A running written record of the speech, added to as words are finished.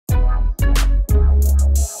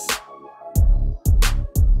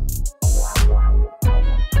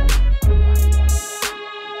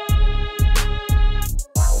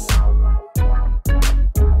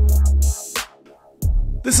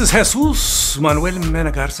is Jesus Manuel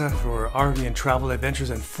Menagarza for RV and Travel Adventures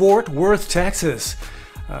in Fort Worth, Texas.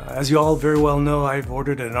 As you all very well know, I've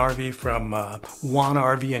ordered an RV from Wana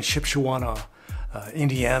RV in Shipshewana,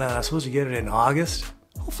 Indiana. I'm supposed to get it in August.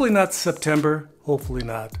 Hopefully not September. Hopefully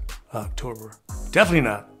not October. Definitely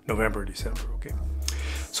not November, December. Okay.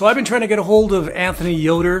 So I've been trying to get a hold of Anthony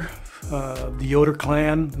Yoder, the Yoder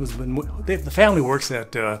clan. The family works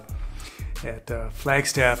at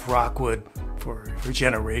Flagstaff, Rockwood for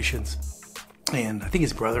generations. And I think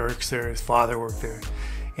his brother works there, his father worked there.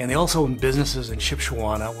 And they also own businesses in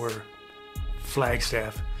Shipshewana where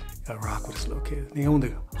Flagstaff, Rockwood is located. They own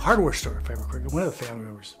the hardware store, if I remember correctly, one of the family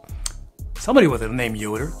members. Somebody with the name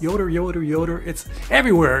Yoder. Yoder. It's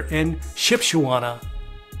everywhere in Shipshewana,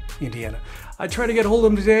 Indiana. I tried to get a hold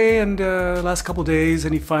of him today and last couple days,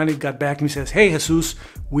 and he finally got back to me and says, "Hey, Jesus,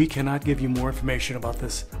 we cannot give you more information about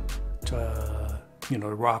this, the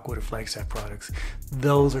Rockwood or Flagstaff products.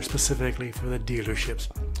 Those are specifically for the dealerships.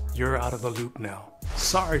 You're out of the loop now.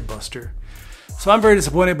 Sorry, Buster." So I'm very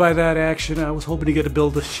disappointed by that action. I was hoping to get a bill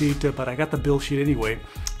sheet, but I got the bill sheet anyway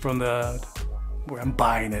from where I'm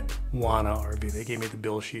buying it, Wana RV. They gave me the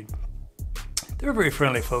bill sheet. They're very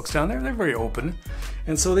friendly folks down there. They're very open.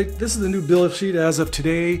 And so this is the new bill sheet as of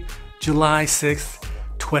today, July 6th,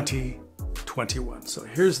 2021. So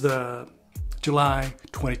here's the July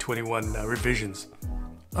 2021 revisions.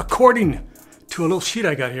 According to a little sheet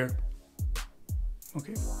I got here.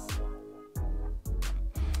 Okay.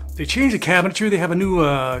 They changed the cabinetry. They have a new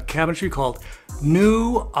cabinetry called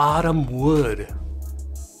New Autumn Wood.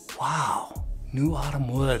 Wow. New Autumn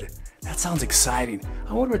Wood. That sounds exciting.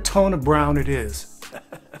 I wonder what tone of brown it is.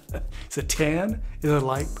 Is it tan? Is it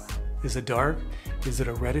light? Is it dark? Is it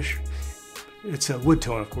a reddish? It's a wood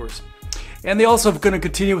tone, of course. And they also are going to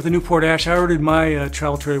continue with the Newport Ash. I ordered my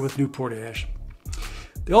travel trailer with Newport Ash.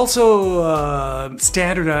 They also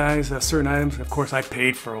standardize certain items. Of course, I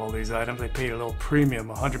paid for all these items. I paid a little premium,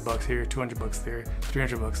 $100 here, $200 there,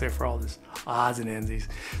 $300 there for all this odds and ends.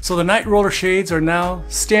 So the night roller shades are now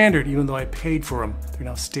standard, even though I paid for them. They're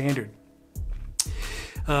now standard.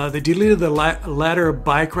 They deleted the ladder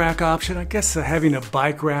bike rack option. I guess having a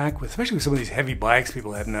bike rack, especially with some of these heavy bikes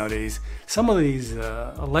people have nowadays, some of these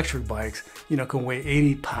electric bikes, can weigh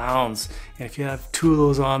 80 pounds. And if you have two of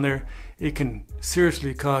those on there, it can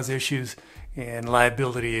seriously cause issues and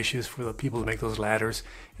liability issues for the people who make those ladders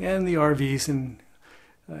and the RVs.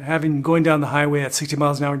 And going down the highway at 60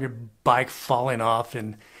 miles an hour and your bike falling off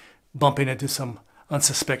and bumping into some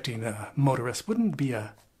unsuspecting motorist wouldn't be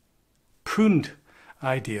a prudent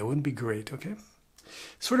idea. Wouldn't be great, okay?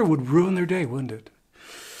 Sort of would ruin their day, wouldn't it?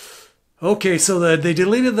 Okay, so they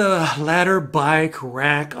deleted the ladder bike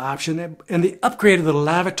rack option and they upgraded the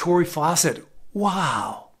lavatory faucet.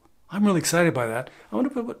 Wow. I'm really excited by that. I wonder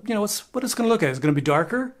what it's going to look at. Is it going to be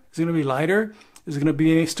darker? Is it going to be lighter? Is it going to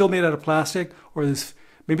be still made out of plastic? Or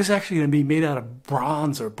maybe it's actually going to be made out of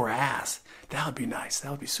bronze or brass. That would be nice.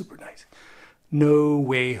 That would be super nice. No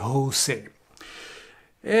way, Jose.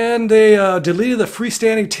 And they deleted the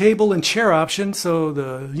freestanding table and chair option. So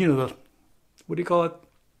what do you call it?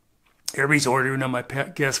 Everybody's ordering them, I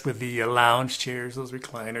guess, with the lounge chairs, those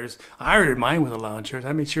recliners. I ordered mine with the lounge chairs.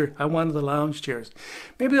 I made sure I wanted the lounge chairs.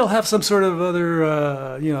 Maybe they'll have some sort of other,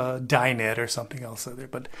 dinette or something else out there.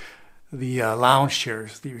 But the lounge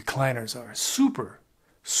chairs, the recliners are super,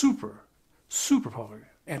 super, super popular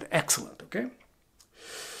and excellent, okay?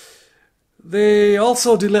 They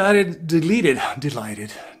also deleted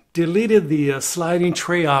the sliding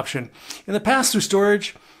tray option. In the pass-through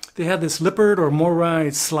storage, they had this Lippert or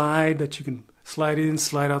Moride slide that you can slide in,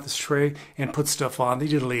 slide out this tray, and put stuff on. They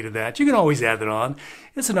deleted that. You can always add that on.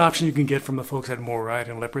 It's an option you can get from the folks at Moride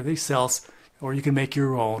and Lippert. They sell, or you can make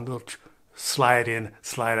your own little slide in,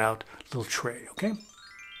 slide out little tray, okay?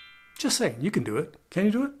 Just saying, you can do it. Can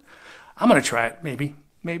you do it? I'm going to try it, maybe.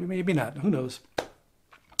 Maybe not. Who knows?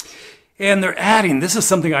 And they're adding, this is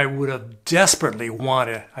something I would have desperately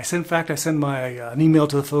wanted. I sent an email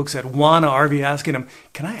to the folks at Wana RV asking them,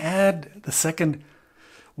 can I add the second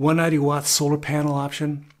 190 watt solar panel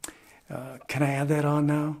option? Can I add that on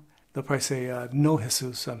now? They'll probably say, no,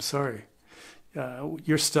 Jesus, I'm sorry.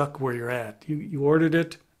 You're stuck where you're at. You ordered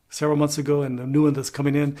it several months ago, and the new one that's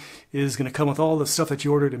coming in is going to come with all the stuff that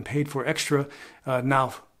you ordered and paid for extra.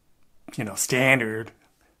 Now, standard.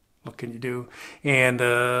 What can you do? And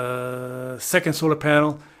second solar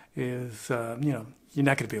panel is, you're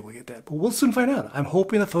not going to be able to get that. But we'll soon find out. I'm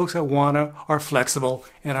hoping the folks at Wana are flexible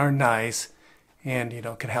and are nice and,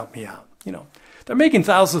 can help me out. They're making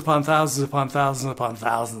thousands upon thousands upon thousands upon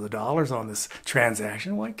thousands of dollars on this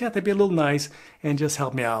transaction. Why can't they be a little nice and just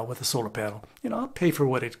help me out with a solar panel? You know, I'll pay for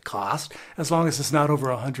what it costs as long as it's not over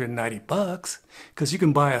 190 bucks, because you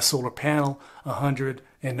can buy a solar panel,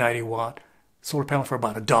 190 watt solar panel for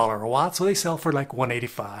about $1 a watt. So they sell for like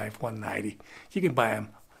 185, 190. You can buy them,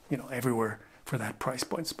 you know, everywhere for that price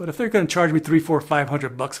points. But if they're going to charge me 300, 400,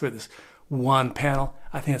 500 bucks for this one panel,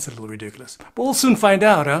 I think that's a little ridiculous. But we'll soon find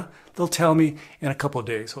out, huh? They'll tell me in a couple of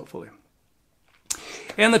days, hopefully.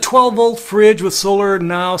 And the 12-volt fridge with solar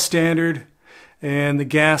now standard, and the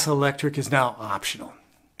gas electric is now optional.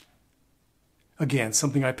 Again,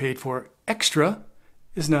 something I paid for extra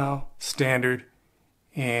is now standard,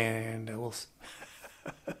 and we'll...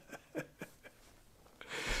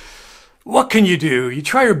 What can you do? You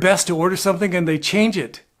try your best to order something and they change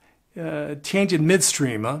it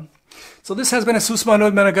midstream, huh? So this has been Jesus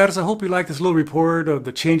Manuel Menegarza. I hope you like this little report of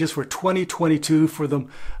the changes for 2022 for the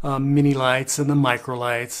mini lights and the micro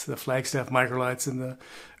lights, the Flagstaff micro lights and the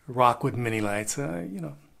Rockwood mini lights. You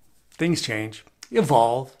know, things change,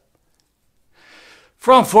 evolve.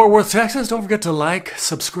 From Fort Worth, Texas, don't forget to like,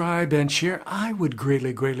 subscribe, and share. I would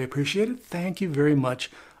greatly, greatly appreciate it. Thank you very much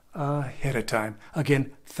ahead of time.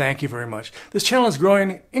 Again, thank you very much. This channel is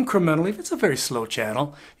growing incrementally. It's a very slow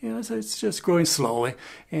channel. You know, it's just growing slowly,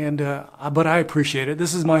 and but I appreciate it.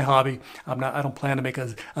 This is my hobby. I don't plan to make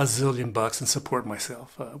a zillion bucks and support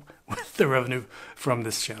myself with the revenue from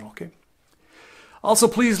this channel. Okay. Also,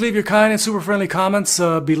 please leave your kind and super friendly comments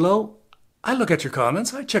below. I look at your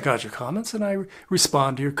comments. I check out your comments, and I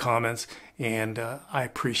respond to your comments, and I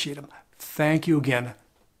appreciate them. Thank you again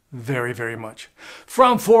very, very much.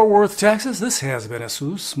 From Fort Worth, Texas, this has been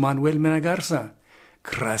Jesus Manuel Menegarza.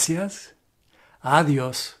 Gracias.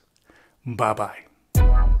 Adios. Bye-bye.